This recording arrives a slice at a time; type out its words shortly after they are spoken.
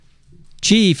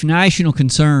Chief National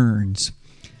Concerns.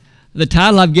 The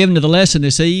title I've given to the lesson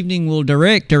this evening will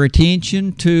direct our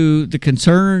attention to the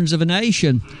concerns of a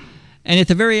nation. And at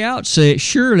the very outset,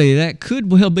 surely that could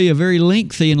well be a very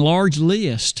lengthy and large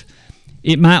list.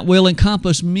 It might well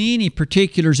encompass many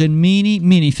particulars and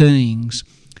many things.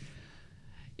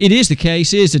 It is the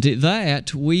case, isn't it,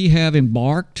 that we have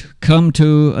come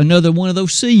to another one of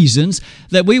those seasons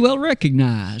that we well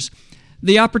recognize.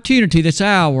 The opportunity that's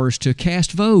ours to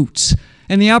cast votes,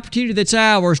 and the opportunity that's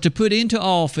ours to put into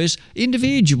office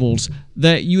individuals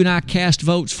that you and I cast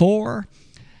votes for.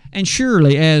 And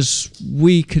surely as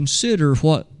we consider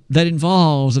what that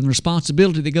involves and the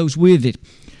responsibility that goes with it,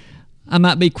 I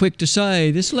might be quick to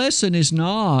say this lesson is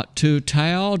not to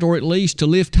tout or at least to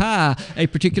lift high a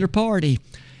particular party.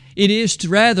 It is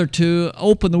rather to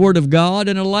open the Word of God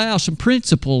and allow some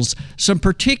principles, some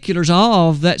particulars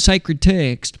of that sacred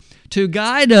text to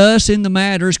guide us in the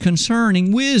matters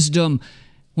concerning wisdom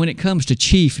when it comes to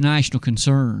chief national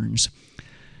concerns.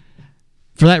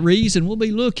 For that reason, we'll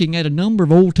be looking at a number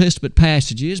of Old Testament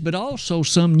passages, but also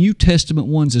some New Testament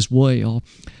ones as well.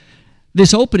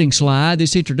 This opening slide,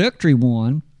 this introductory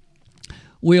one,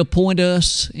 will point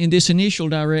us in this initial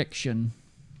direction.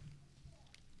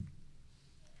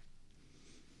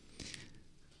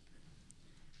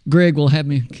 Greg will have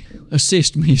me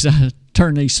assist me as I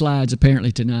turn these slides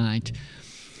apparently tonight.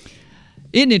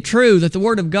 Isn't it true that the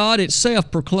Word of God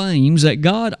itself proclaims that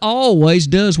God always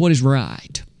does what is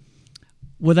right,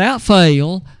 without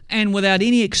fail and without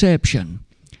any exception?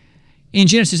 In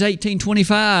Genesis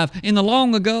 18:25, in the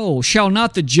long ago, shall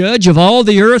not the judge of all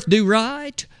the earth do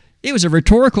right? It was a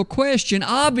rhetorical question,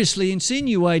 obviously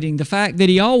insinuating the fact that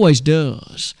He always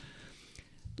does.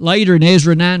 Later in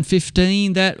Ezra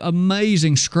 9:15, that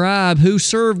amazing scribe who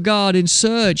served God in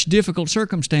such difficult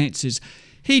circumstances,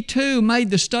 he too made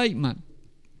the statement,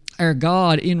 our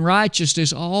God in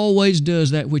righteousness always does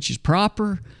that which is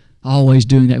proper, always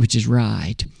doing that which is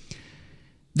right.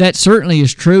 That certainly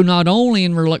is true not only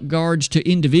in regards to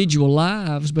individual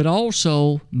lives, but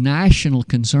also national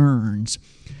concerns.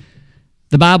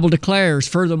 The Bible declares,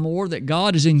 furthermore, that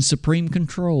God is in supreme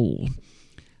control.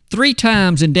 3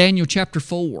 times in Daniel chapter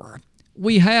 4,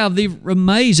 we have the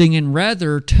amazing and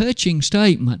rather touching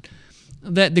statement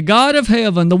that the God of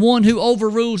heaven, the one who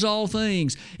overrules all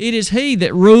things, it is He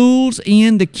that rules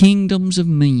in the kingdoms of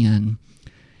men.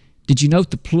 Did you note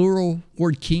the plural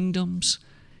word kingdoms?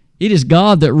 It is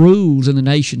God that rules in the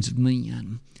nations of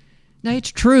men. Now,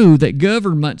 it's true that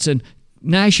governments and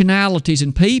nationalities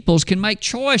and peoples can make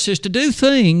choices to do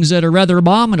things that are rather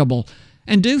abominable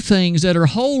and do things that are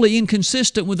wholly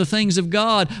inconsistent with the things of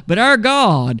God. But our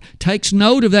God takes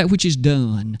note of that which is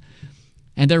done.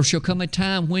 And there shall come a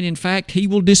time when, in fact, He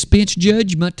will dispense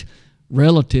judgment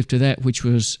relative to that which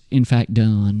was, in fact,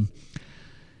 done.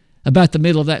 About the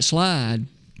middle of that slide,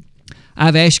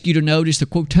 I've asked you to notice the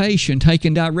quotation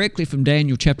taken directly from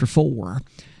Daniel chapter 4.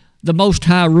 The Most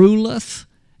High ruleth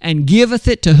and giveth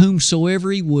it to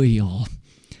whomsoever He will.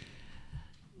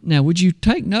 Now, would you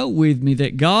take note with me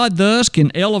that God thus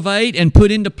can elevate and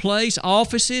put into place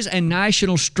offices and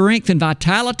national strength and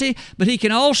vitality, but He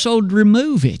can also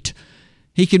remove it.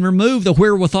 He can remove the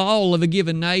wherewithal of a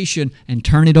given nation and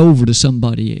turn it over to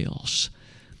somebody else.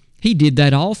 He did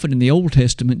that often in the Old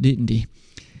Testament, didn't He?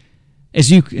 As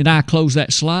you and I close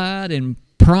that slide and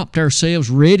prompt ourselves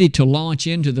ready to launch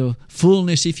into the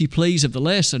fullness, if you please, of the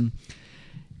lesson,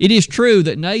 it is true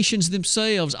that nations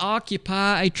themselves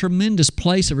occupy a tremendous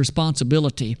place of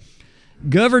responsibility.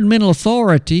 Governmental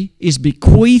authority is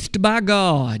bequeathed by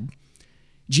God.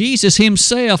 Jesus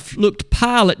Himself looked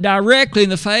Pilate directly in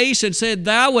the face and said,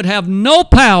 "Thou would have no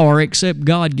power except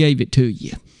God gave it to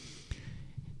you."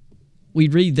 We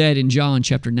read that in John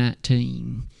chapter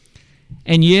 19.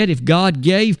 And yet, if God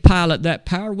gave Pilate that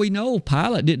power, we know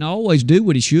Pilate didn't always do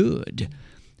what he should.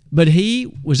 But he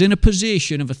was in a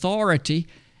position of authority,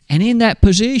 and in that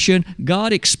position,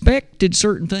 God expected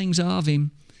certain things of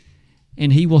him,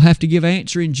 and he will have to give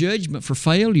answer in judgment for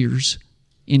failures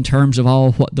in terms of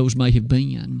all what those may have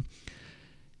been.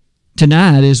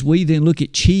 Tonight, as we then look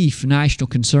at chief national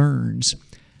concerns,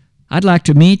 I'd like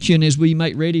to mention, as we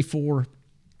make ready for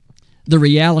the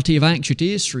reality of ancient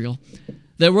Israel,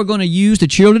 that we're going to use the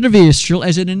children of Israel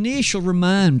as an initial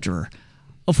reminder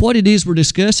of what it is we're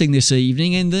discussing this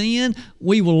evening, and then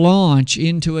we will launch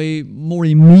into a more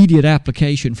immediate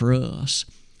application for us.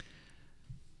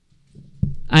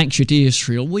 Ancient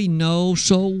Israel, we know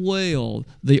so well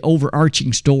the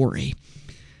overarching story.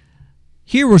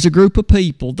 Here was a group of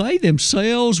people. They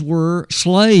themselves were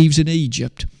slaves in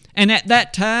Egypt. And at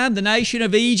that time, the nation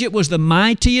of Egypt was the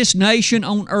mightiest nation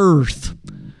on earth,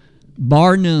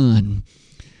 bar none.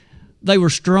 They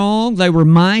were strong. They were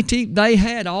mighty. They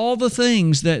had all the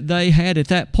things that they had at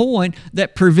that point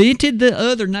that prevented the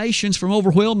other nations from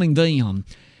overwhelming them.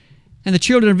 And the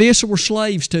children of Israel were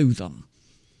slaves to them.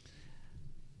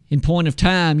 In point of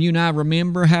time, you and I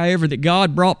remember, however, that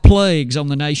God brought plagues on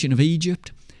the nation of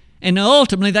Egypt. And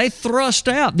ultimately, they thrust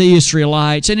out the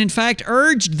Israelites and, in fact,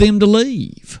 urged them to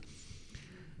leave.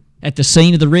 At the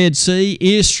scene of the Red Sea,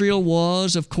 Israel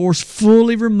was, of course,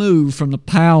 fully removed from the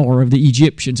power of the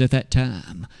Egyptians at that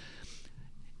time.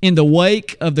 In the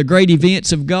wake of the great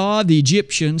events of God, the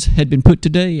Egyptians had been put to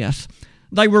death.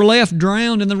 They were left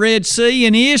drowned in the Red Sea,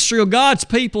 and Israel, God's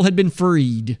people, had been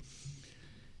freed.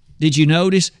 Did you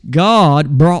notice?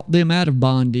 God brought them out of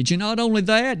bondage. And not only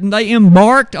that, and they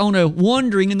embarked on a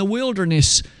wandering in the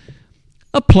wilderness,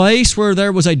 a place where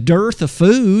there was a dearth of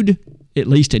food, at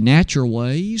least in natural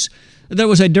ways. There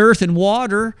was a dearth in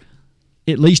water,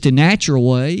 at least in natural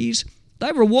ways.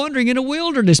 They were wandering in a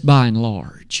wilderness by and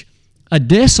large, a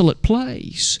desolate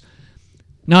place.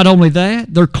 Not only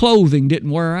that, their clothing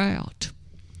didn't wear out.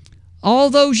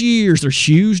 All those years, their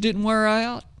shoes didn't wear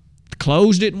out, the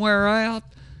clothes didn't wear out.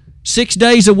 6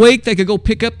 days a week, they could go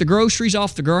pick up the groceries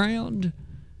off the ground.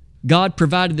 God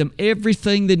provided them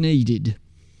everything they needed.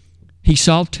 He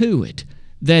saw to it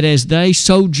that as they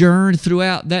sojourned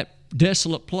throughout that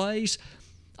desolate place,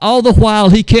 all the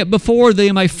while He kept before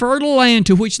them a fertile land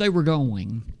to which they were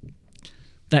going.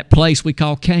 That place we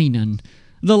call Canaan,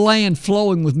 the land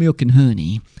flowing with milk and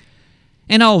honey.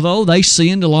 And although they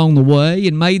sinned along the way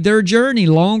and made their journey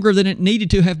longer than it needed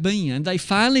to have been, they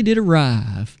finally did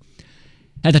arrive.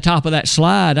 At the top of that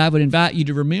slide, I would invite you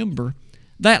to remember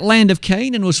that land of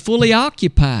Canaan was fully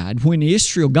occupied when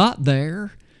Israel got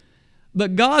there.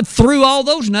 But God threw all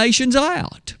those nations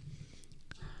out.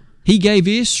 He gave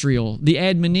Israel the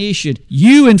admonition,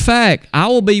 you, in fact, I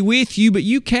will be with you, but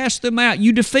you cast them out.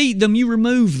 You defeat them. You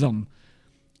remove them.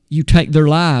 You take their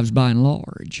lives by and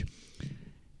large.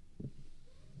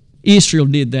 Israel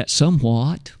did that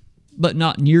somewhat, but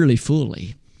not nearly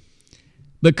fully.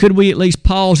 But could we at least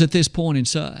pause at this point and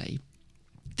say,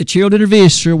 the children of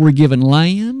Israel were given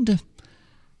land,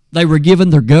 they were given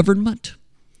their government,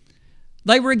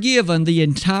 they were given the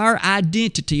entire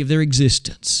identity of their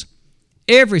existence.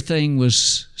 Everything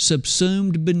was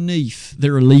subsumed beneath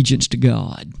their allegiance to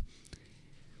God.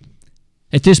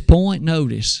 At this point,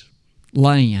 notice,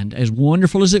 land, as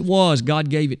wonderful as it was, God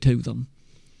gave it to them.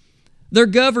 Their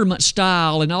government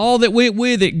style and all that went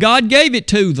with it, God gave it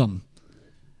to them.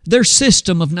 Their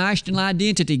system of national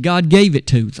identity, God gave it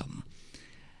to them.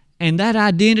 And that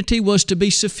identity was to be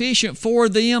sufficient for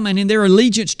them, and in their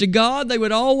allegiance to God, they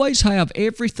would always have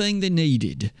everything they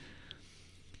needed.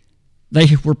 They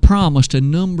were promised a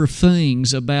number of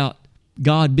things about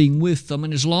God being with them,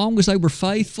 and as long as they were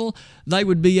faithful, they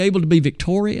would be able to be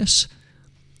victorious.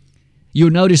 You'll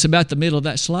notice about the middle of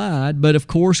that slide, but of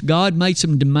course, God made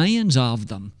some demands of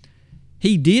them.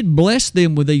 He did bless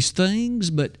them with these things,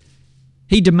 but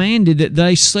He demanded that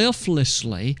they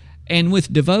selflessly and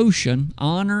with devotion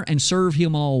honor and serve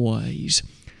Him always.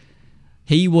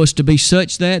 He was to be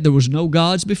such that there was no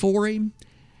gods before Him,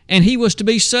 and He was to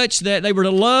be such that they were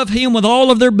to love Him with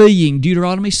all of their being.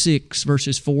 Deuteronomy 6,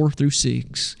 verses 4 through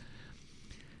 6.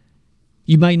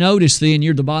 You may notice then,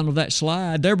 near the bottom of that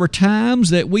slide, there were times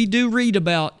that we do read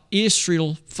about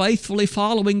Israel faithfully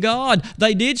following God.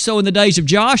 They did so in the days of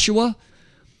Joshua.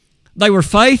 They were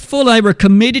faithful, they were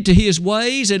committed to His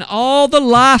ways, and all the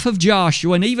life of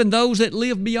Joshua, and even those that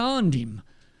lived beyond him,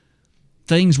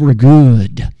 things were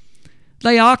good.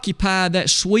 They occupied that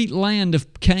sweet land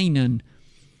of Canaan.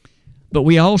 But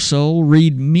we also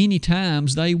read many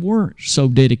times they weren't so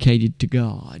dedicated to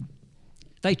God.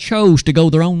 They chose to go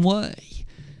their own way.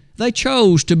 They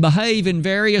chose to behave in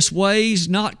various ways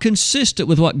not consistent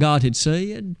with what God had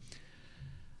said.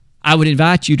 I would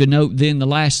invite you to note then the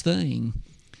last thing.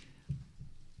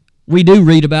 We do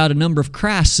read about a number of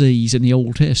crises in the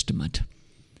Old Testament.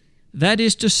 That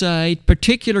is to say,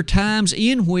 particular times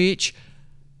in which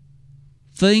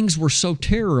things were so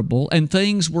terrible and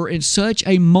things were in such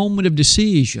a moment of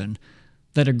decision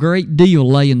that a great deal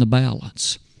lay in the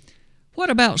balance. What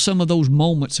about some of those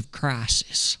moments of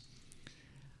crisis?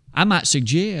 I might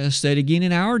suggest that again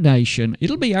in our nation,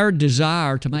 it'll be our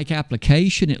desire to make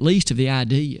application at least of the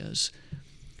ideas.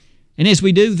 And as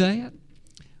we do that,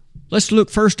 let's look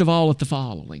first of all at the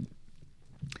following.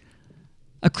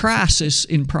 A crisis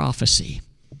in prophecy.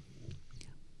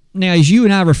 Now, as you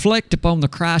and I reflect upon the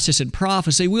crisis in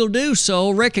prophecy, we'll do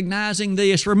so recognizing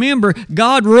this. Remember,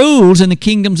 God rules in the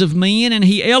kingdoms of men, and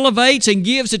He elevates and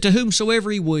gives it to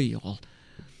whomsoever He will.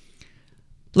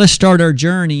 Let's start our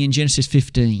journey in Genesis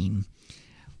 15.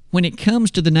 When it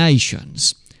comes to the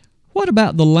nations, What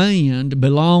about the land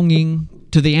belonging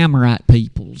to the Amorite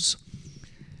peoples?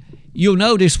 You'll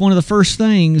notice one of the first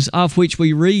things of which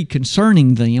we read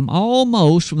concerning them,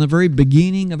 almost from the very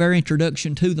beginning of our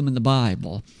introduction to them in the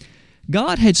Bible.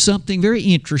 God had something very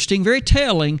interesting, very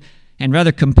telling, and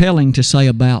rather compelling to say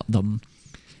about them.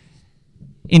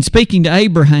 In speaking to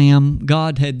Abraham,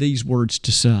 God had these words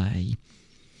to say.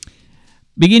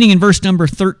 Beginning in verse number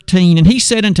 13, "And he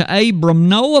said unto Abram,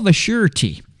 Know of a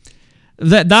surety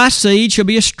that thy seed shall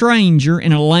be a stranger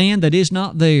in a land that is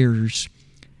not theirs,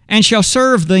 and shall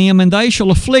serve them, and they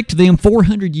shall afflict them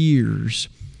 400 years.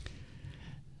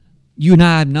 You and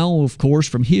I know, of course,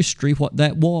 from history what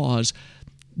that was.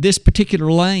 This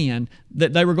particular land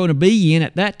that they were going to be in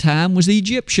at that time was the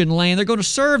Egyptian land. They're going to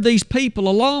serve these people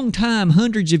a long time,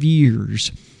 hundreds of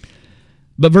years.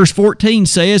 But verse 14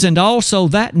 says, And also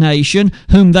that nation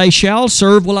whom they shall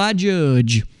serve will I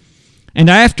judge, and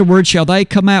afterward shall they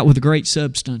come out with great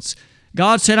substance.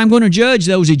 God said, I'm going to judge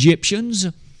those Egyptians.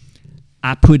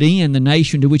 I put in the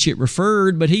nation to which it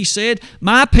referred, but he said,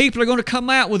 my people are going to come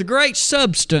out with great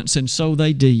substance, and so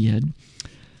they did.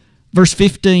 Verse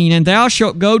 15, And thou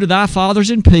shalt go to thy fathers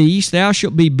in peace, thou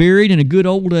shalt be buried in a good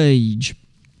old age.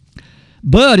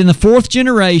 But in the fourth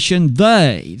generation,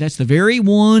 they, that's the very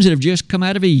ones that have just come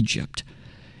out of Egypt,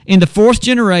 in the fourth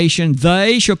generation,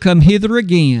 they shall come hither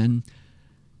again,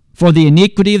 for the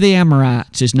iniquity of the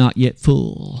Amorites is not yet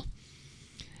full.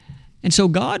 And so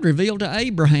God revealed to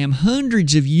Abraham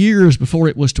hundreds of years before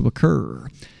it was to occur,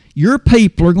 your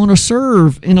people are going to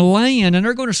serve in a land, and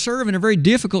they're going to serve in a very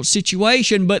difficult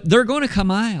situation, but they're going to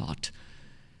come out,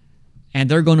 and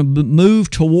they're going to move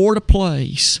toward a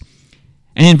place.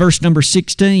 And in verse number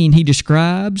 16, he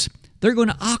describes they're going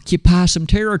to occupy some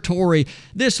territory.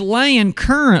 This land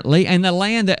currently, and the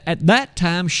land that at that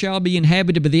time shall be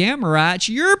inhabited by the Amorites,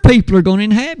 your people are going to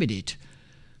inhabit it.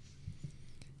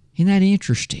 Isn't that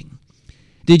interesting?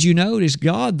 Did you notice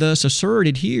God thus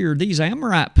asserted here, these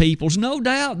Amorite peoples, no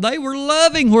doubt they were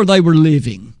loving where they were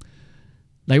living.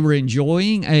 They were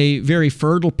enjoying a very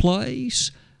fertile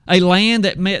place, a land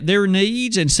that met their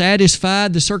needs and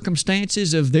satisfied the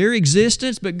circumstances of their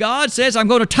existence, but God says, I'm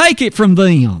going to take it from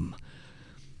them,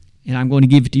 and I'm going to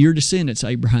give it to your descendants,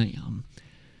 Abraham.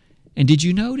 And did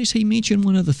you notice he mentioned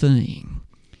one other thing?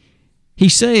 He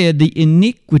said the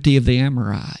iniquity of the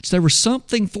Amorites. There was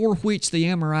something for which the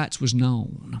Amorites was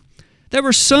known. There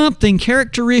was something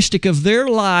characteristic of their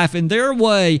life and their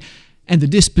way and the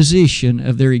disposition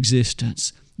of their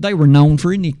existence. They were known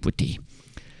for iniquity.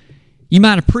 You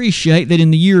might appreciate that in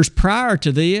the years prior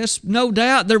to this, no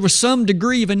doubt there was some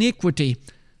degree of iniquity,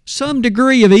 some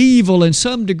degree of evil, and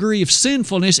some degree of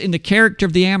sinfulness in the character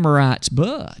of the Amorites.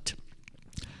 But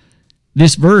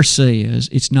this verse says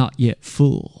it's not yet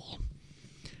full.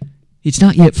 It's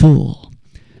not yet full.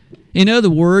 In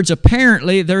other words,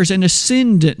 apparently there's an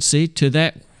ascendancy to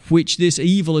that which this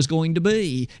evil is going to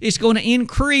be. It's going to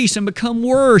increase and become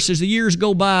worse as the years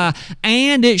go by,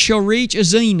 and it shall reach a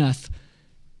zenith.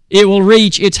 It will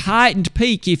reach its heightened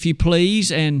peak, if you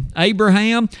please. And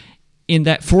Abraham, in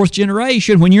that fourth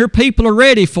generation, when your people are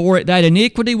ready for it, that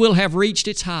iniquity will have reached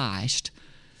its highest.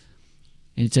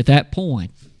 And it's at that point,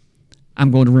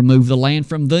 I'm going to remove the land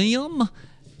from them,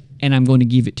 and I'm going to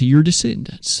give it to your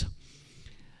descendants.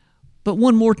 But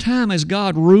one more time, as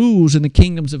God rules in the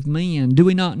kingdoms of men, do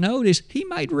we not notice He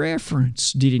made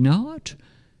reference, did He not,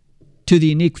 to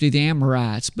the iniquity of the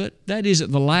Amorites? But that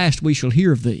isn't the last we shall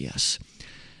hear of this.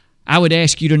 I would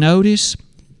ask you to notice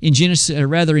in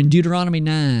Deuteronomy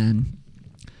 9,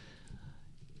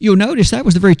 you'll notice that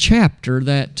was the very chapter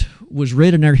that was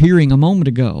read in our hearing a moment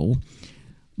ago.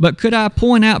 But could I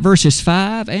point out verses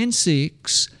 5 and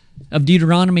 6 of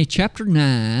Deuteronomy chapter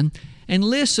 9 and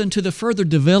listen to the further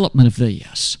development of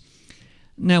this?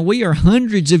 Now, we are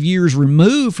hundreds of years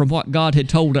removed from what God had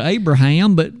told to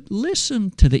Abraham, but listen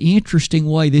to the interesting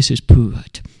way this is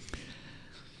put.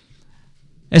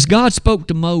 As God spoke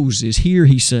to Moses, here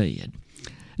He said,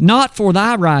 Not for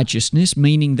thy righteousness,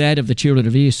 meaning that of the children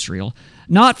of Israel,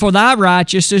 not for thy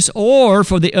righteousness or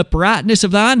for the uprightness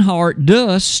of thine heart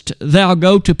dost thou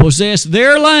go to possess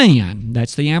their land,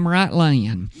 that's the Amorite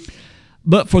land,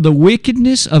 but for the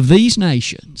wickedness of these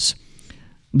nations.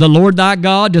 The Lord thy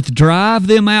God doth drive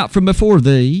them out from before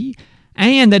thee,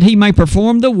 and that He may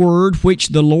perform the word which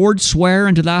the Lord sware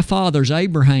unto thy fathers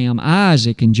Abraham,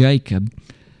 Isaac, and Jacob.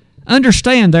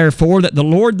 Understand therefore that the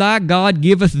Lord thy God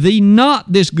giveth thee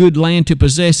not this good land to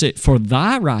possess it for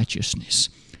thy righteousness,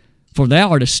 for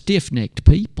thou art a stiff-necked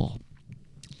people.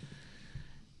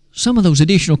 Some of those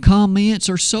additional comments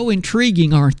are so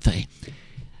intriguing, aren't they?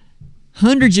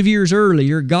 Hundreds of years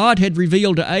earlier, God had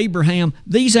revealed to Abraham,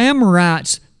 these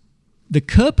Amorites, the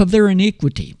cup of their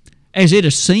iniquity, as it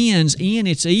ascends in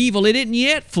its evil, it isn't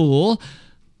yet full.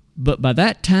 But by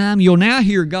that time, you'll now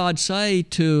hear God say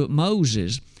to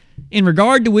Moses, in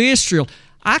regard to Israel,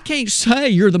 I can't say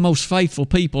you're the most faithful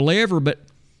people ever, but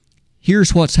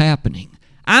here's what's happening.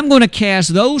 I'm going to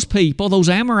cast those people, those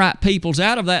Amorite peoples,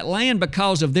 out of that land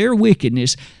because of their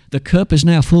wickedness. The cup is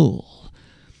now full.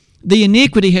 The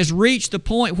iniquity has reached the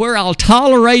point where I'll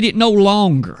tolerate it no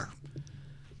longer.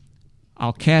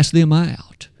 I'll cast them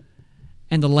out.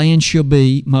 And the land shall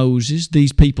be Moses,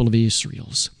 these people of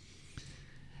Israel's.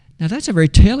 Now that's a very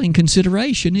telling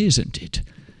consideration, isn't it?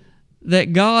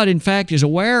 That God, in fact, is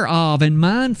aware of and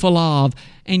mindful of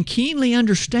and keenly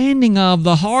understanding of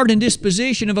the heart and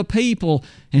disposition of a people,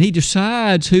 and He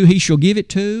decides who He shall give it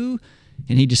to,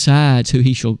 and He decides who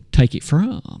He shall take it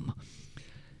from.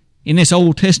 In this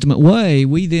Old Testament way,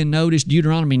 we then notice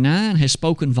Deuteronomy 9 has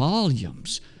spoken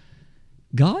volumes.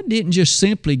 God didn't just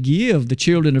simply give the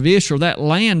children of Israel that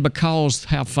land because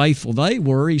how faithful they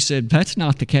were. He said, that's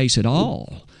not the case at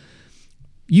all.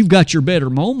 You've got your better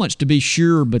moments, to be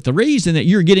sure, but the reason that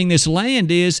you're getting this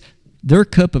land is their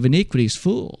cup of iniquity is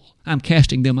full. I'm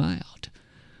casting them out.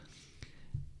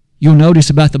 You'll notice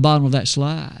about the bottom of that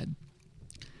slide.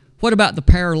 What about the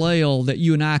parallel that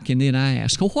you and I can then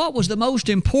ask? Well, what was the most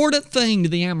important thing to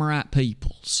the Amorite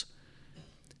peoples?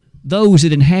 Those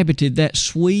that inhabited that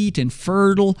sweet and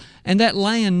fertile and that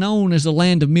land known as the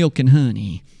land of milk and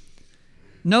honey.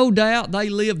 No doubt they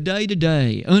lived day to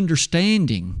day,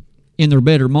 understanding in their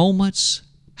better moments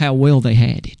how well they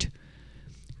had it.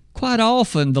 Quite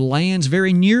often the lands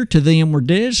very near to them were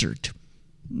desert.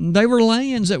 They were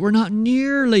lands that were not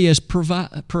nearly as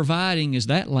providing as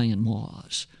that land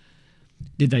was.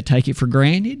 Did they take it for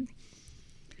granted?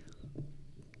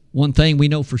 One thing we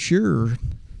know for sure,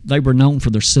 they were known for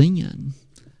their sin.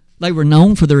 They were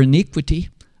known for their iniquity.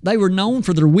 They were known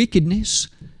for their wickedness.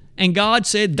 And God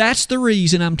said, that's the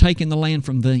reason I'm taking the land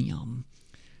from them.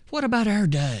 What about our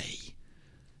day?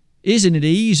 Isn't it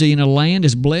easy in a land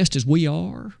as blessed as we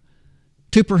are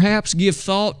to perhaps give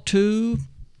thought to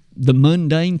the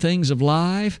mundane things of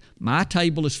life? My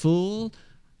table is full.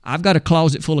 I've got a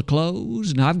closet full of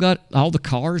clothes, and I've got all the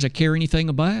cars I care anything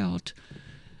about.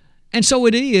 And so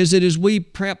it is that as we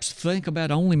perhaps think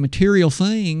about only material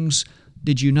things,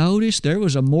 did you notice there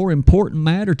was a more important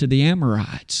matter to the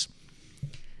Amorites?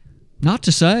 Not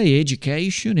to say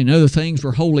education and other things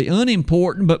were wholly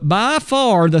unimportant, but by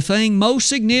far the thing most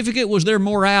significant was their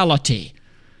morality.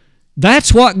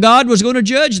 That's what God was going to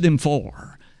judge them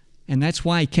for. And that's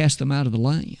why He cast them out of the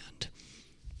land.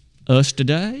 Us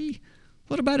today,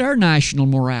 what about our national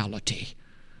morality?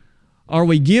 Are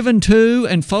we given to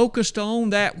and focused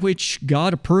on that which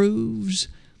God approves?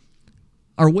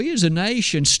 Are we as a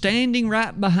nation standing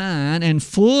right behind and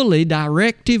fully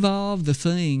directive of the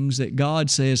things that God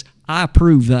says, I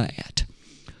approve that?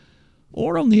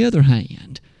 Or on the other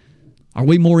hand, are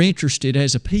we more interested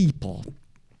as a people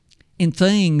in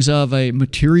things of a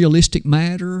materialistic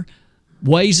matter,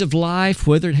 ways of life,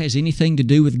 whether it has anything to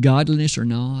do with godliness or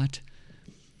not?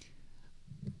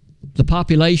 The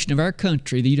population of our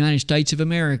country, the United States of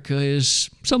America, is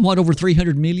somewhat over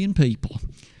 300 million people.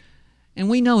 And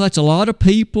we know that's a lot of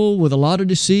people with a lot of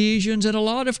decisions and a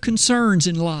lot of concerns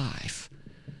in life.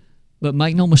 But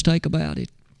make no mistake about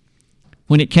it,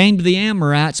 when it came to the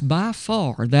Amorites, by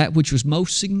far that which was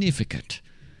most significant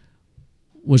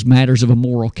was matters of a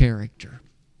moral character.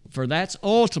 For that's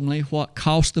ultimately what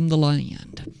cost them the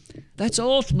land. That's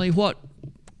ultimately what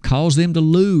caused them to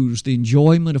lose the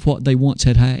enjoyment of what they once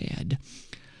had had.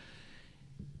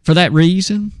 For that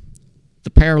reason,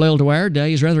 the parallel to our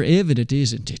day is rather evident,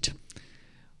 isn't it?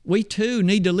 We too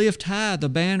need to lift high the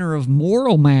banner of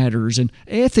moral matters and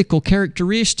ethical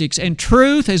characteristics and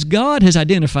truth as God has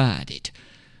identified it,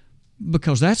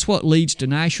 because that's what leads to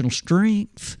national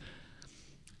strength.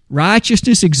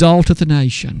 Righteousness exalteth a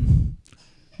nation,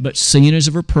 but sin is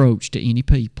a reproach to any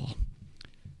people,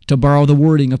 to borrow the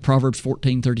wording of Proverbs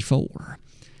 14:34.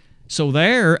 So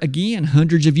there, again,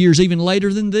 hundreds of years even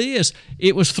later than this,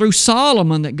 it was through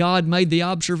Solomon that God made the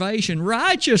observation,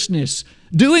 righteousness,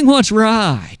 doing what's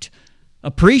right,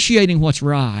 appreciating what's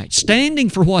right, standing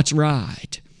for what's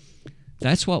right.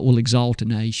 That's what will exalt a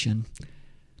nation.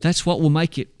 That's what will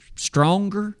make it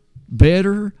stronger,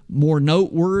 better, more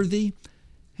noteworthy.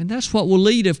 And that's what will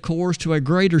lead, of course, to a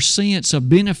greater sense of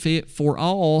benefit for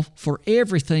all, for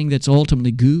everything that's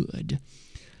ultimately good.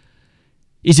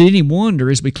 Is it any wonder,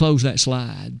 as we close that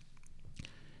slide,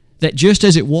 that just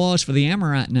as it was for the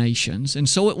Amorite nations, and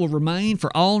so it will remain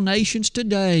for all nations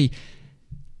today,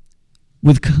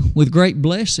 with great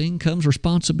blessing comes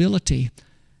responsibility.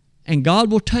 And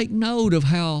God will take note of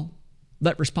how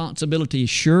that responsibility is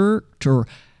shirked or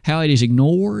how it is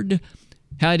ignored,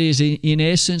 how it is, in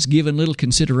essence, given little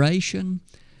consideration.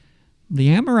 The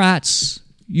Amorites,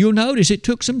 you'll notice it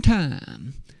took some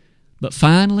time, but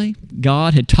finally,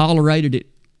 God had tolerated it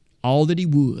all that He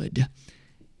would.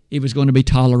 It was going to be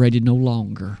tolerated no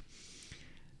longer.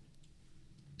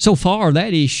 So far,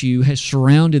 that issue has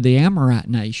surrounded the Amorite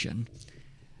nation.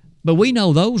 But we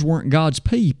know those weren't God's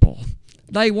people.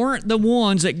 They weren't the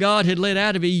ones that God had led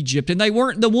out of Egypt, and they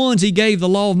weren't the ones He gave the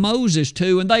law of Moses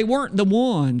to, and they weren't the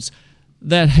ones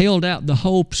that held out the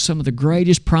hope, some of the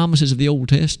greatest promises of the Old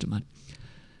Testament.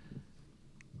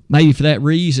 Maybe for that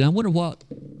reason, I wonder what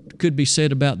could be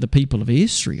said about the people of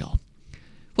Israel.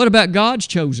 What about God's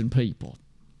chosen people?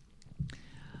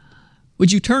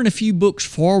 Would you turn a few books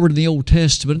forward in the Old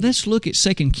Testament? Let's look at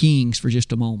 2 Kings for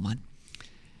just a moment.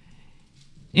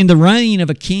 In the reign of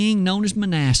a king known as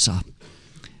Manasseh,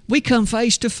 we come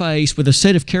face to face with a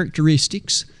set of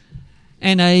characteristics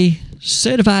and a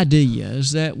set of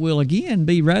ideas that will again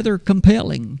be rather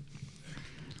compelling.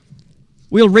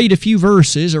 We'll read a few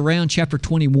verses around chapter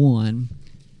 21.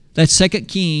 That's 2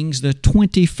 Kings, the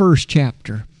 21st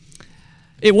chapter.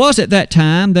 It was at that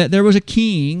time that there was a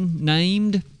king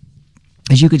named,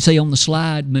 as you can see on the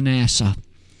slide, Manasseh.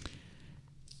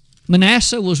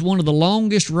 Manasseh was one of the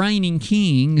longest reigning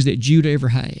kings that Judah ever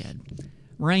had.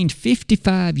 Reigned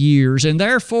 55 years, and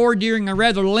therefore during a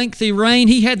rather lengthy reign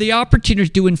he had the opportunity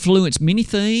to influence many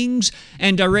things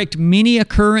and direct many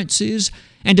occurrences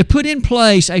and to put in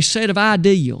place a set of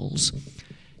ideals.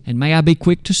 And may I be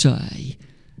quick to say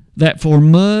that for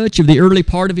much of the early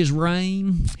part of his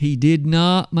reign he did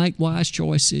not make wise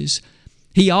choices.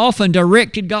 He often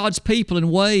directed God's people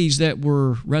in ways that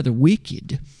were rather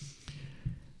wicked.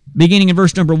 Beginning in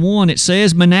verse number 1, it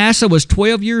says, Manasseh was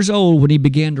 12 years old when he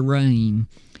began to reign,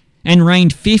 and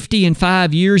reigned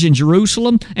 55 years in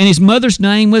Jerusalem, and his mother's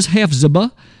name was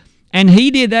Hephzibah, and he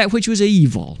did that which was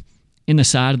evil in the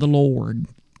sight of the Lord,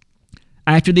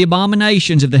 after the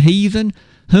abominations of the heathen,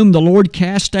 whom the Lord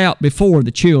cast out before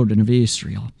the children of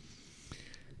Israel.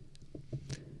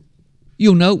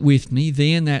 You'll note with me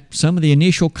then that some of the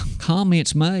initial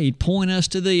comments made point us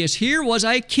to this. Here was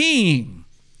a king,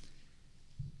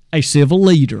 a civil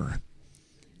leader,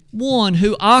 one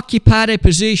who occupied a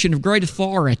position of great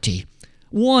authority,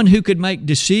 one who could make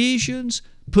decisions,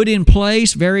 put in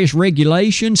place various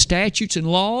regulations, statutes, and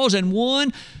laws, and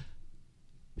one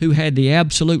who had the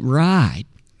absolute right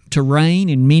to reign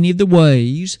in many of the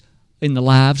ways in the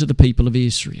lives of the people of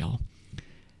Israel.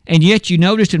 And yet you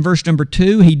noticed in verse number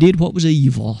 2, he did what was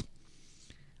evil.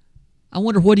 I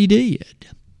wonder what he did.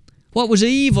 What was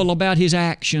evil about his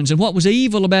actions and what was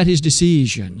evil about his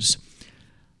decisions?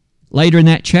 Later in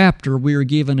that chapter, we are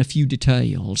given a few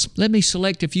details. Let me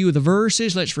select a few of the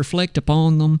verses. Let's reflect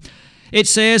upon them. It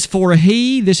says, For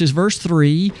he, this is verse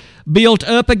 3, built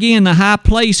up again the high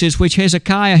places which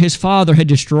Hezekiah his father had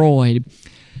destroyed.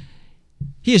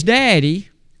 His daddy,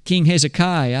 King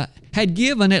Hezekiah, had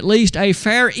given at least a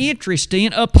fair interest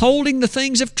in upholding the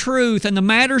things of truth and the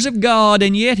matters of God,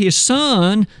 and yet his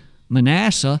son,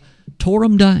 Manasseh, tore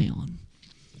them down.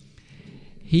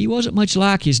 He wasn't much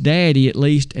like his daddy, at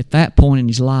least at that point in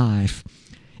his life.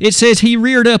 It says he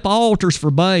reared up altars for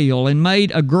Baal and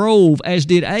made a grove, as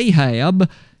did Ahab,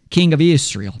 king of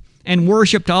Israel, and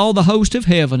worshipped all the host of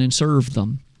heaven and served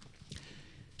them.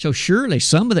 So surely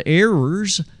some of the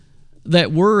errors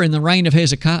that were in the reign of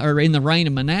Hezekiah or in the reign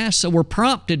of Manasseh were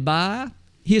prompted by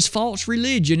his false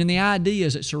religion and the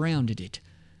ideas that surrounded it.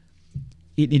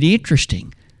 It's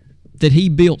interesting that he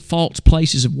built false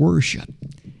places of worship.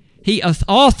 He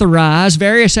authorized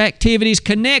various activities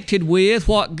connected with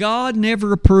what God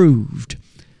never approved.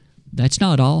 That's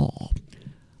not all.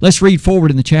 Let's read forward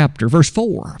in the chapter. Verse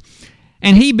 4.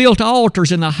 And he built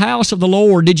altars in the house of the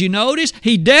Lord. Did you notice?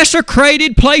 He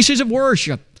desecrated places of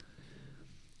worship.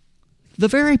 The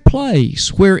very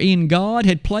place wherein God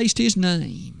had placed His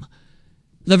name.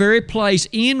 The very place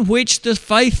in which the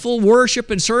faithful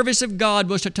worship and service of God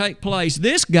was to take place.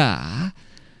 This guy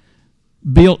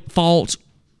built false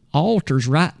altars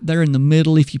right there in the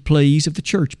middle, if you please, of the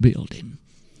church building.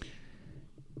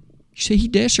 You see, he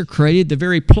desecrated the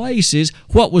very places,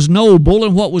 what was noble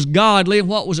and what was godly and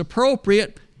what was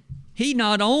appropriate. He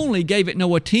not only gave it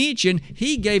no attention,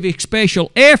 he gave it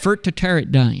special effort to tear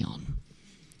it down.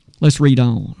 Let's read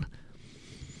on.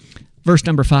 Verse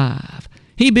number 5.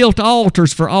 He built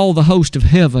altars for all the host of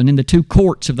heaven in the two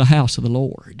courts of the house of the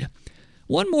Lord.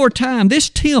 One more time, this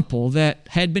temple that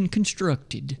had been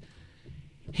constructed,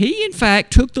 he in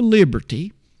fact took the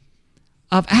liberty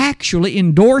of actually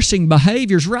endorsing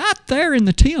behaviors right there in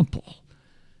the temple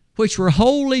which were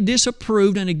wholly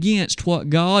disapproved and against what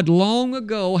God long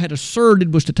ago had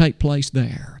asserted was to take place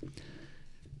there.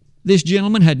 This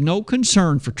gentleman had no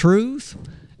concern for truth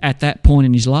at that point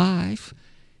in his life.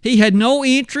 He had no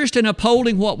interest in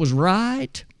upholding what was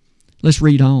right. Let's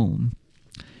read on.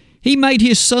 He made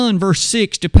his son, verse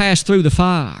 6, to pass through the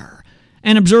fire,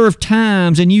 and observed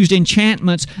times, and used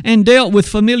enchantments, and dealt with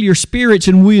familiar spirits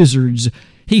and wizards.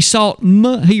 He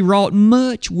wrought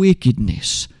much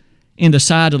wickedness in the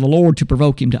sight of the Lord to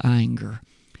provoke him to anger.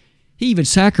 He even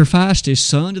sacrificed his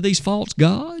son to these false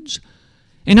gods.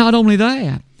 And not only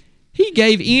that, he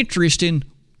gave interest in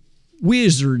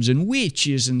wizards and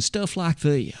witches and stuff like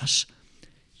this.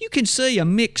 You can see a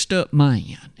mixed up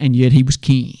man, and yet he was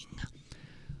king.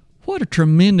 What a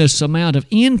tremendous amount of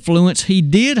influence he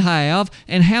did have,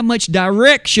 and how much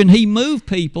direction he moved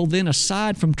people then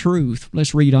aside from truth.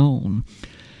 Let's read on.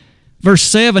 Verse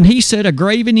 7, he set a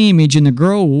graven image in the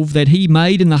grove that he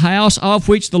made in the house, of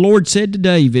which the Lord said to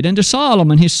David and to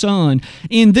Solomon his son,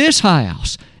 in this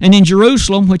house and in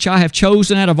Jerusalem, which I have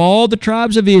chosen out of all the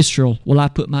tribes of Israel, will I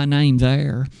put my name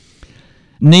there.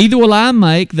 Neither will I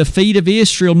make the feet of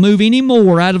Israel move any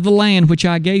more out of the land which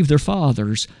I gave their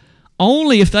fathers,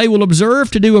 only if they will observe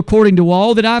to do according to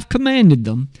all that I've commanded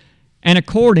them, and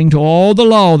according to all the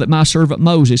law that my servant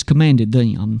Moses commanded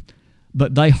them.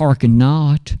 But they hearkened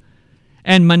not.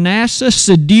 And Manasseh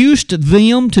seduced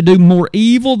them to do more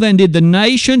evil than did the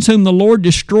nations whom the Lord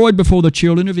destroyed before the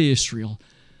children of Israel.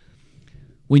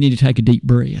 We need to take a deep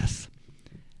breath.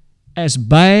 As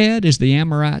bad as the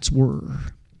Amorites were,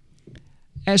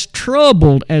 as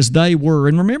troubled as they were,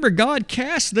 and remember, God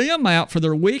cast them out for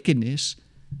their wickedness,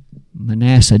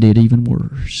 Manasseh did even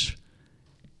worse.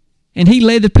 And he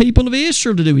led the people of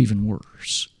Israel to do even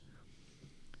worse.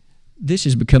 This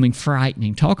is becoming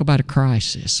frightening. Talk about a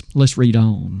crisis. Let's read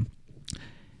on.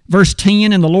 Verse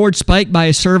 10, and the Lord spake by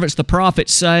his servants the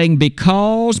prophets, saying,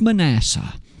 because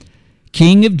Manasseh,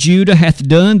 king of Judah, hath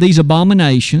done these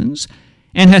abominations,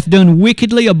 and hath done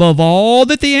wickedly above all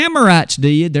that the Amorites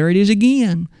did. There it is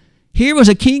again. Here was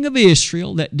a king of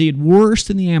Israel that did worse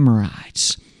than the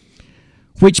Amorites,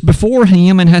 which before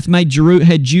him, and hath made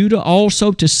Judah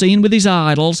also to sin with his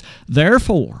idols.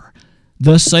 Therefore,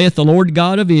 thus saith the Lord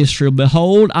God of Israel,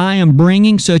 behold, I am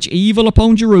bringing such evil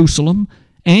upon Jerusalem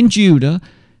and Judah,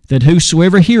 that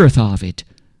whosoever heareth of it,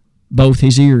 both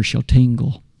his ears shall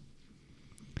tingle.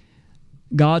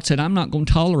 God said, I'm not going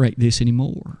to tolerate this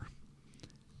anymore.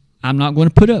 I'm not going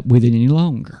to put up with it any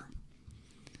longer.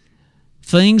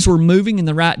 Things were moving in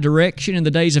the right direction in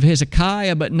the days of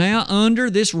Hezekiah, but now under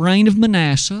this reign of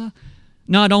Manasseh,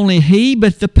 not only he,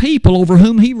 but the people over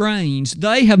whom he reigns,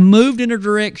 they have moved in a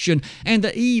direction, and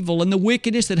the evil and the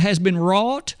wickedness that has been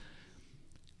wrought,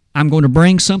 I'm going to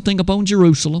bring something upon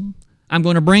Jerusalem. I'm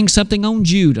going to bring something on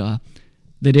Judah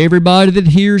that everybody that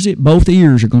hears it, both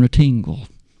ears are going to tingle.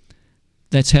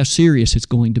 That's how serious it's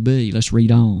going to be. Let's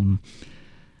read on.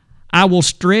 I will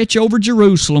stretch over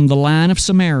Jerusalem the line of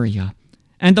Samaria,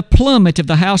 and the plummet of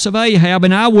the house of Ahab,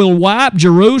 and I will wipe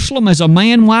Jerusalem as a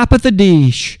man wipeth a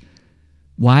dish,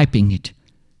 wiping it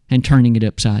and turning it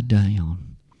upside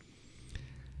down.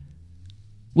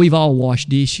 We've all washed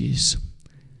dishes.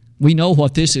 We know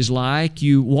what this is like.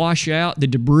 You wash out the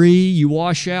debris, you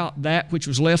wash out that which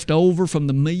was left over from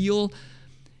the meal,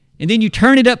 and then you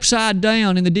turn it upside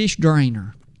down in the dish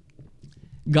drainer.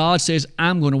 God says,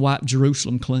 I'm going to wipe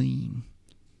Jerusalem clean.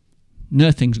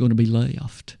 Nothing's going to be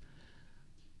left.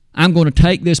 I'm going to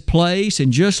take this place,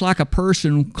 and just like a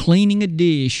person cleaning a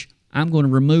dish, I'm going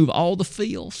to remove all the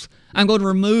filth. I'm going to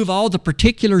remove all the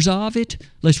particulars of it.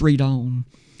 Let's read on.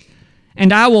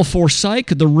 And I will forsake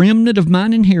the remnant of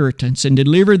mine inheritance, and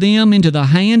deliver them into the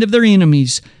hand of their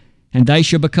enemies, and they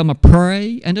shall become a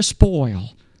prey and a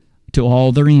spoil to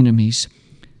all their enemies.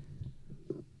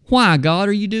 Why, God,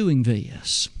 are you doing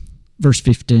this? Verse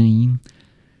 15.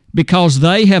 Because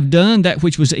they have done that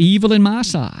which was evil in my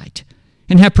sight,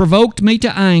 and have provoked me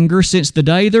to anger since the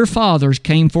day their fathers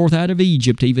came forth out of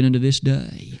Egypt, even unto this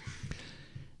day.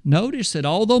 Notice that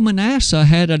although Manasseh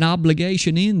had an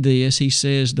obligation in this, he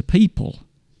says the people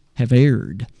have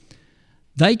erred.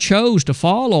 They chose to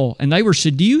follow, and they were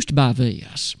seduced by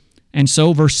this. And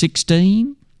so, verse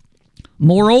 16,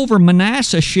 moreover,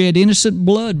 Manasseh shed innocent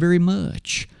blood very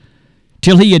much,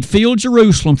 till he had filled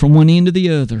Jerusalem from one end to the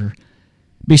other,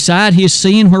 beside his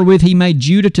sin wherewith he made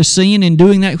Judah to sin, in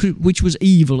doing that which was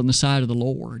evil in the sight of the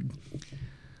Lord.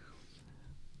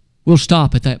 We'll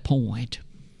stop at that point.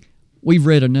 We've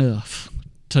read enough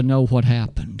to know what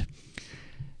happened.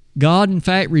 God, in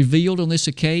fact, revealed on this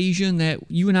occasion that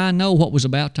you and I know what was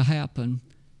about to happen.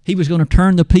 He was going to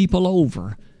turn the people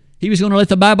over. He was going to let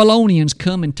the Babylonians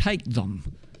come and take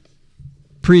them.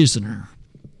 prisoner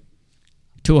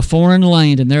to a foreign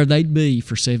land, and there they'd be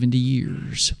for 70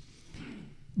 years.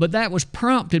 But that was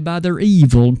prompted by their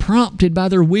evil, and prompted by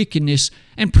their wickedness,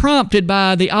 and prompted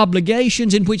by the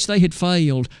obligations in which they had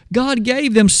failed. God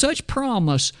gave them such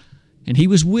promise, and He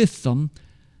was with them.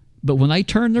 But when they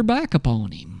turned their back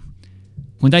upon Him,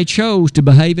 when they chose to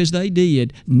behave as they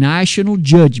did, national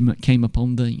judgment came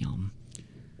upon them.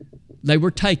 They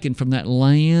were taken from that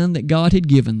land that God had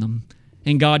given them,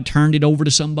 and God turned it over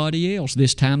to somebody else,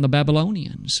 this time the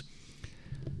Babylonians.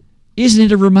 Isn't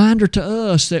it a reminder to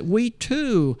us that we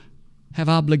too have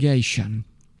obligation?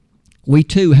 We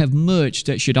too have much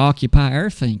that should occupy our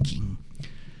thinking.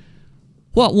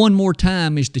 What, one more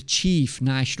time, is the chief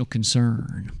national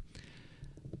concern?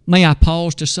 May I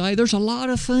pause to say there's a lot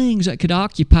of things that could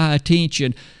occupy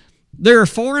attention. There are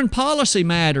foreign policy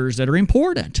matters that are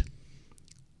important.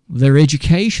 There are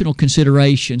educational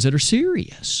considerations that are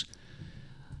serious.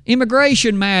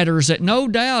 Immigration matters that no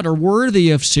doubt are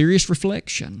worthy of serious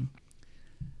reflection.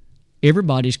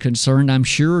 Everybody's concerned, I'm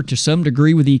sure, to some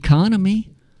degree with the economy,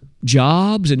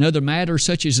 jobs, and other matters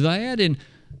such as that, and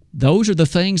those are the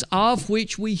things of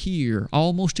which we hear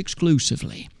almost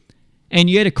exclusively. And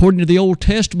yet, according to the Old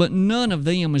Testament, none of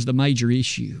them is the major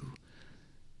issue.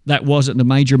 That wasn't the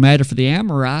major matter for the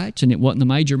Amorites, and it wasn't the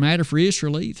major matter for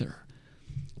Israel either.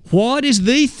 What is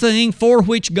the thing for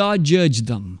which God judged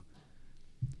them?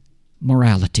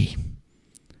 Morality.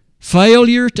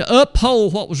 Failure to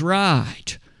uphold what was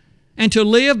right and to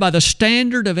live by the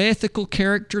standard of ethical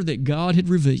character that God had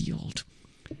revealed.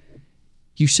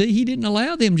 You see, He didn't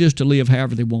allow them just to live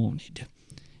however they wanted.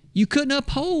 You couldn't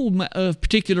uphold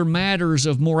particular matters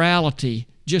of morality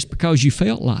just because you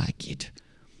felt like it.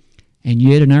 And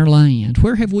yet in our land,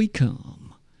 where have we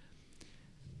come?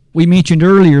 We mentioned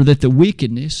earlier that the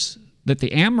wickedness that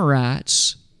the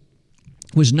Amorites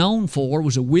was known for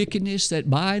was a wickedness that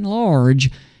by and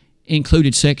large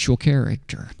included sexual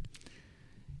character.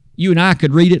 You and I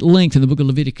could read at length in the book of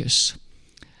Leviticus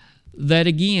that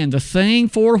again, the thing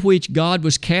for which God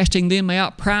was casting them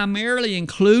out primarily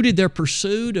included their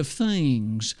pursuit of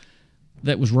things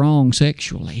that was wrong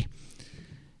sexually,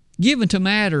 given to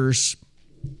matters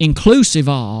inclusive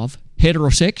of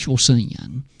heterosexual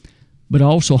sin, but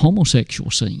also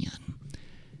homosexual sin.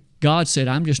 God said,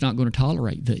 I'm just not going to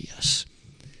tolerate this.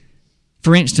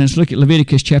 For instance, look at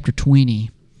Leviticus chapter 20.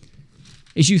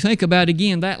 As you think about,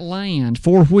 again, that land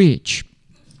for which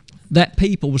that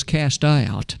people was cast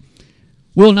out,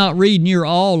 we'll not read near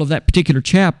all of that particular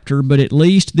chapter, but at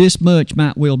least this much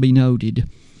might well be noted.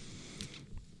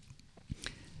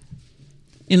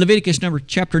 In Leviticus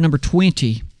chapter number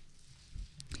 20,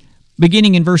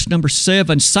 beginning in verse number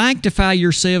 7, sanctify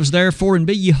yourselves therefore and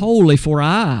be ye holy, for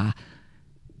I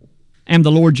am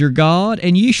the Lord your God,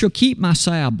 and ye shall keep my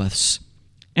Sabbaths,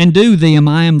 and do them.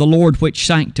 I am the Lord which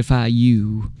sanctify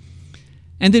you.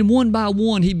 And then one by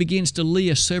one he begins to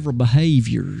list several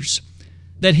behaviors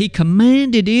that he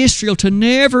commanded Israel to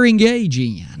never engage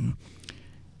in,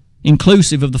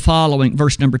 inclusive of the following,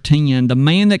 verse number 10, the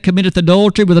man that committeth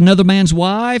adultery with another man's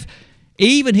wife,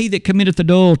 even he that committeth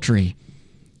adultery,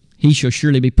 he shall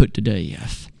surely be put to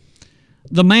death.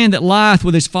 The man that lieth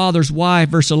with his father's wife,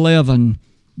 verse 11,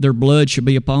 their blood shall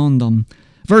be upon them.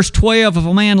 Verse 12, if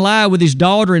a man lie with his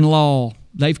daughter-in-law,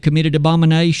 they've committed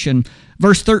abomination.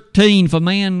 Verse 13, if a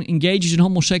man engages in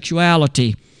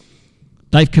homosexuality,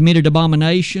 they've committed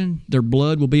abomination, their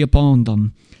blood will be upon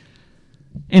them.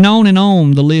 And on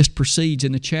the list proceeds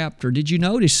in the chapter. Did you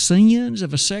notice sins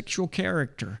of a sexual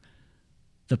character?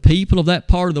 The people of that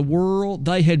part of the world,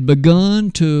 they had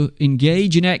begun to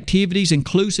engage in activities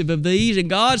inclusive of these, and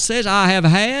God says, I have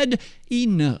had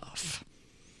enough.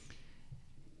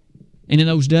 And in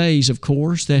those days, of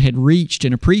course, that had reached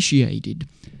and appreciated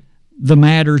the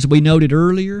matters we noted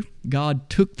earlier, God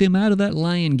took them out of that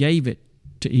land, gave it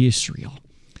to Israel.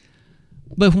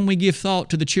 But when we give thought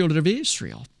to the children of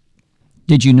Israel,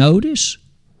 did you notice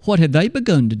what had they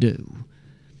begun to do?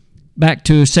 Back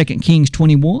to 2 Kings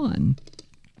 21.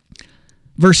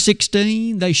 Verse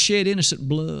 16, they shed innocent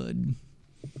blood.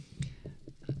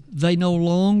 They no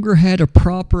longer had a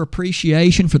proper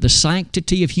appreciation for the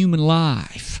sanctity of human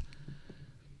life.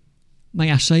 May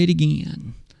I say it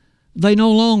again? They no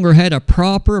longer had a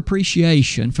proper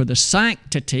appreciation for the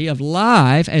sanctity of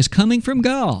life as coming from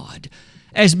God,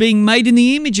 as being made in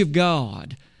the image of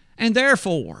God, and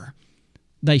therefore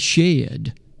they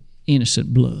shed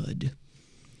innocent blood.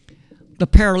 The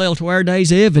parallel to our day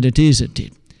is evident, isn't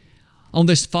it? On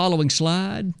this following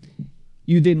slide,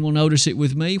 you then will notice it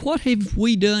with me. What have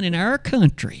we done in our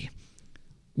country,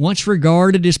 once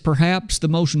regarded as perhaps the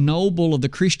most noble of the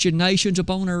Christian nations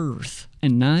upon earth,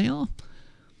 and now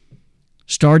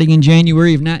Starting in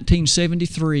January of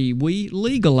 1973, we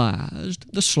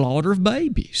legalized the slaughter of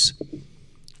babies.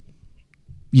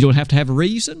 You don't have to have a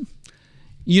reason.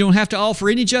 You don't have to offer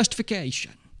any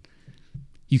justification.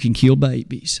 You can kill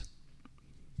babies.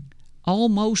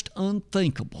 Almost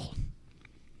unthinkable.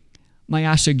 May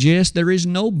I suggest there is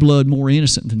no blood more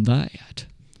innocent than that.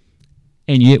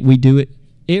 And yet we do it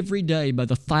every day by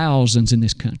the thousands in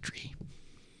this country.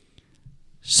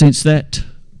 Since that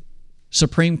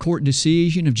Supreme Court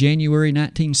decision of January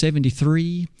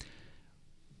 1973,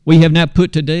 we have now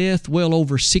put to death well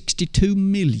over 62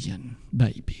 million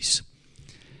babies.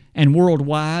 And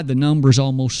worldwide, the number is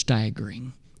almost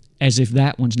staggering, as if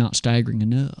that one's not staggering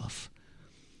enough.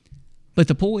 But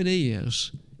the point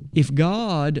is, if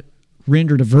God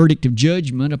rendered a verdict of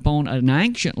judgment upon an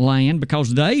ancient land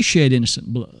because they shed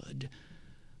innocent blood,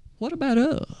 what about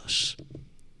us?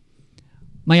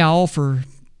 May I offer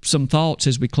some thoughts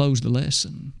as we close the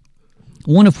lesson?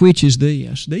 One of which is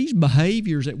this: these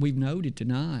behaviors that we've noted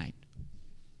tonight,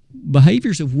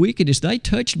 behaviors of wickedness, they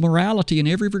touched morality in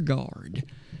every regard.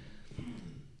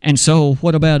 And so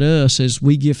what about us as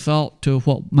we give thought to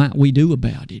what might we do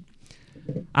about it?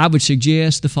 I would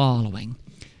suggest the following.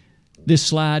 This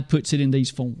slide puts it in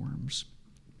these forms.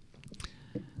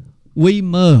 We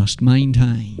must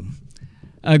maintain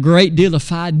a great deal of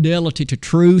fidelity to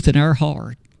truth in our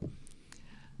heart,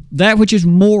 that which is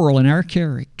moral in our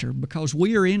character, because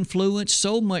we are influenced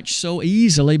so much so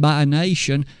easily by a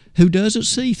nation who doesn't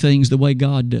see things the way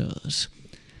God does.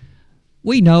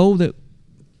 We know that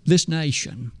this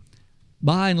nation,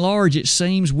 by and large, it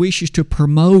seems, wishes to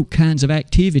promote kinds of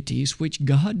activities which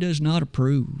God does not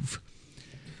approve.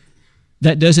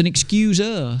 That doesn't excuse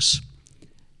us.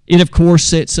 It, of course,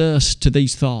 sets us to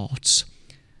these thoughts.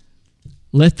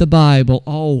 Let the Bible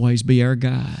always be our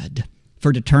guide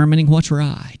for determining what's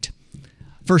right,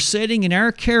 for setting in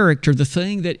our character the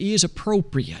thing that is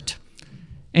appropriate.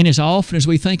 And as often as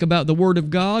we think about the Word of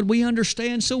God, we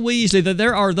understand so easily that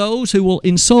there are those who will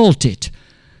insult it,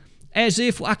 as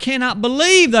if I cannot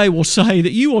believe they will say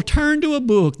that you will turn to a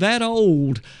book that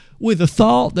old with the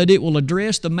thought that it will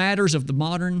address the matters of the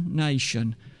modern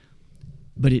nation.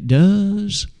 But it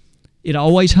does. It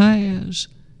always has,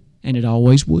 and it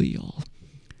always will.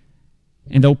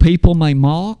 And though people may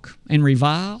mock and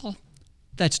revile,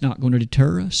 that's not going to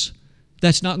deter us.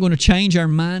 That's not going to change our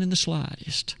mind in the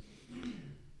slightest.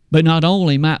 But not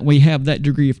only might we have that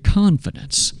degree of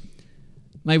confidence,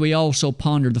 may we also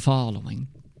ponder the following.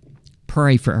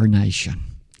 Pray for our nation.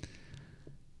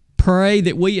 Pray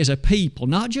that we as a people,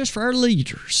 not just for our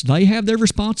leaders, they have their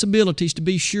responsibilities to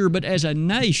be sure, but as a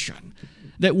nation,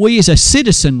 that we as a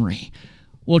citizenry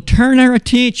will turn our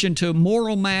attention to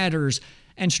moral matters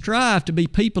and strive to be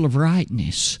people of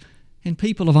rightness and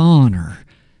people of honor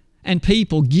and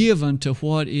people given to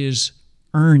what is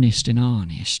earnest and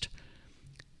honest.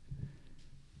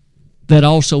 That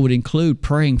also would include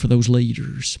praying for those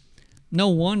leaders. No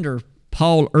wonder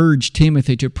Paul urged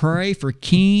Timothy to pray for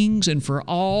kings and for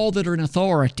all that are in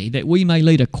authority, that we may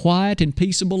lead a quiet and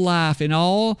peaceable life in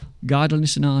all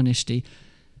godliness and honesty.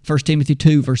 1 Timothy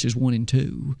 2, verses 1 and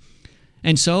 2.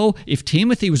 And so, if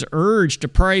Timothy was urged to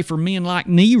pray for men like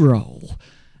Nero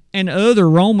and other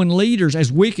Roman leaders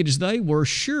as wicked as they were,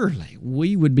 surely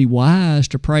we would be wise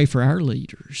to pray for our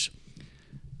leaders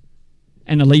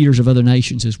and the leaders of other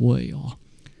nations as well.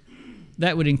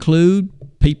 That would include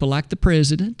people like the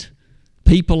president,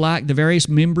 people like the various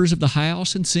members of the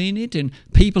House and Senate, and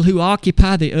people who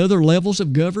occupy the other levels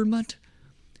of government.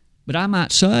 But I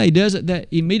might say, doesn't that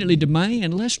immediately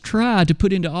demand, let's try to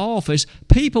put into office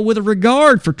people with a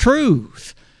regard for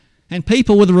truth, and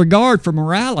people with a regard for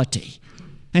morality,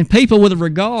 and people with a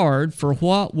regard for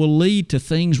what will lead to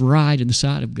things right in the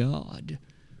sight of God.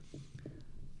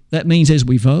 That means as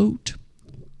we vote,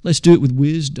 let's do it with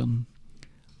wisdom.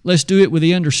 Let's do it with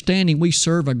the understanding we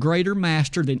serve a greater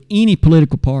master than any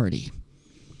political party.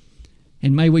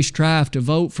 And may we strive to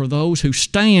vote for those who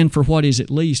stand for what is at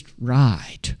least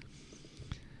right.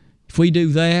 If we do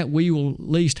that, we will at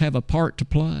least have a part to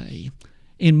play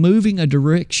in moving a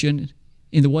direction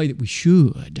in the way that we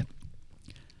should.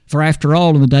 For after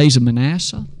all, in the days of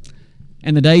Manasseh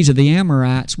and the days of the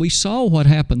Amorites, we saw what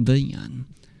happened then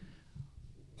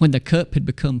when the cup had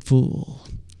become full,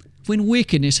 when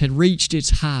wickedness had reached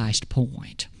its highest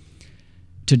point.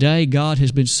 Today, God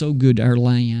has been so good to our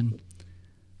land.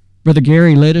 Brother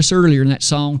Gary led us earlier in that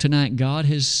song tonight, God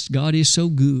is so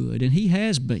good, and He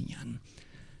has been.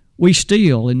 We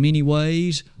still, in many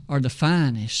ways, are the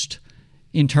finest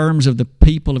in terms of the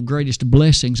people of greatest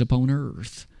blessings upon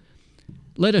earth.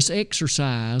 let us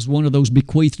exercise one of those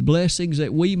bequeathed blessings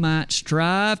that we might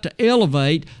strive to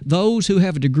elevate those who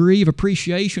have a degree of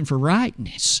appreciation for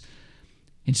rightness.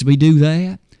 And as we do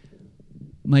that,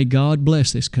 may God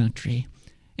bless this country.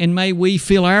 And may we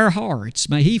fill our hearts,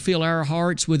 may He fill our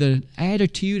hearts with an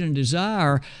attitude and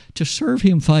desire to serve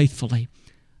Him faithfully.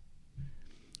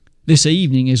 This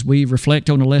evening, as we reflect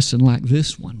on a lesson like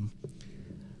this one,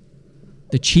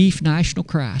 the chief national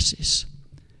crisis.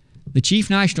 The chief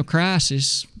national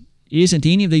crisis isn't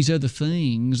any of these other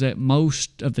things that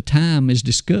most of the time is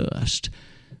discussed.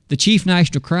 The chief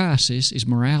national crisis is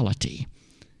morality.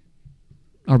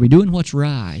 Are we doing what's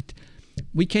right?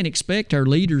 We can't expect our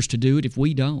leaders to do it if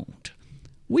we don't.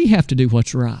 We have to do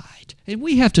what's right, and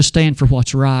we have to stand for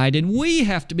what's right, and we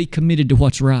have to be committed to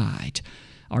what's right.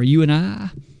 Are you and I,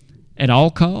 at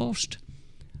all cost,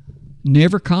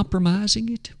 never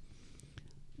compromising it?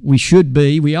 We should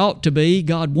be, we ought to be,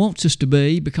 God wants us to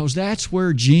be, because that's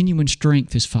where genuine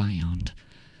strength is found.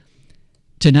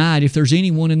 Tonight, if there's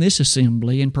anyone in this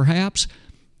assembly, and perhaps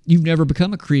you've never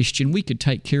become a Christian, we could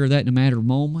take care of that in a matter of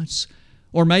moments.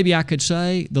 Or maybe I could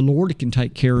say, the Lord can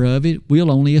take care of it,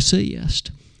 we'll only assist.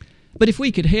 But if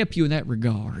we could help you in that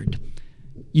regard,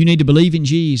 you need to believe in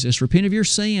Jesus, repent of your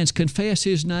sins, confess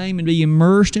His name, and be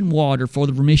immersed in water for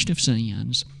the remission of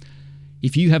sins.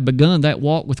 If you have begun that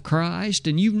walk with Christ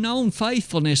and you've known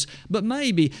faithfulness, but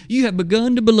maybe you have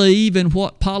begun to believe in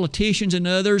what politicians and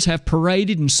others have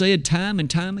paraded and said time and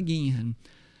time again,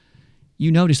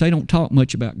 you notice they don't talk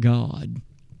much about God.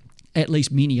 At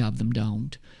least many of them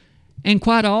don't. And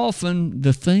quite often,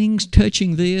 the things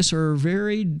touching this are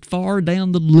very far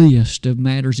down the list of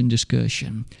matters in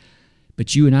discussion.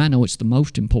 But you and I know it's the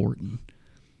most important.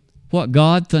 What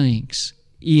God thinks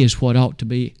is what ought to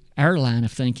be our line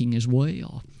of thinking as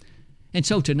well. And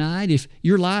so tonight, if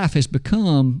your life has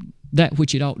become that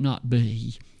which it ought not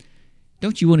be,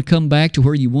 don't you want to come back to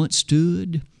where you once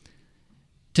stood?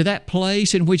 To that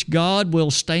place in which God will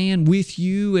stand with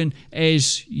you, and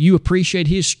as you appreciate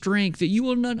His strength, that you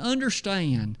will not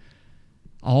understand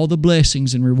all the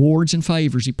blessings and rewards and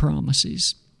favors He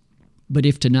promises. But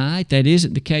if tonight that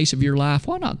isn't the case of your life,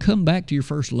 why not come back to your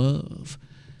first love?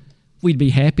 We'd be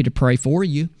happy to pray for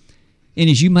you. And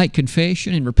as you make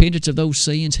confession and repentance of those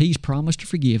sins, He's promised to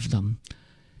forgive them.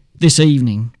 This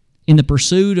evening, in the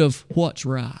pursuit of what's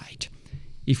right,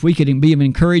 if we could be of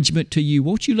encouragement to you,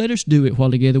 won't you let us do it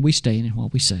while together we stand and while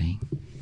we sing?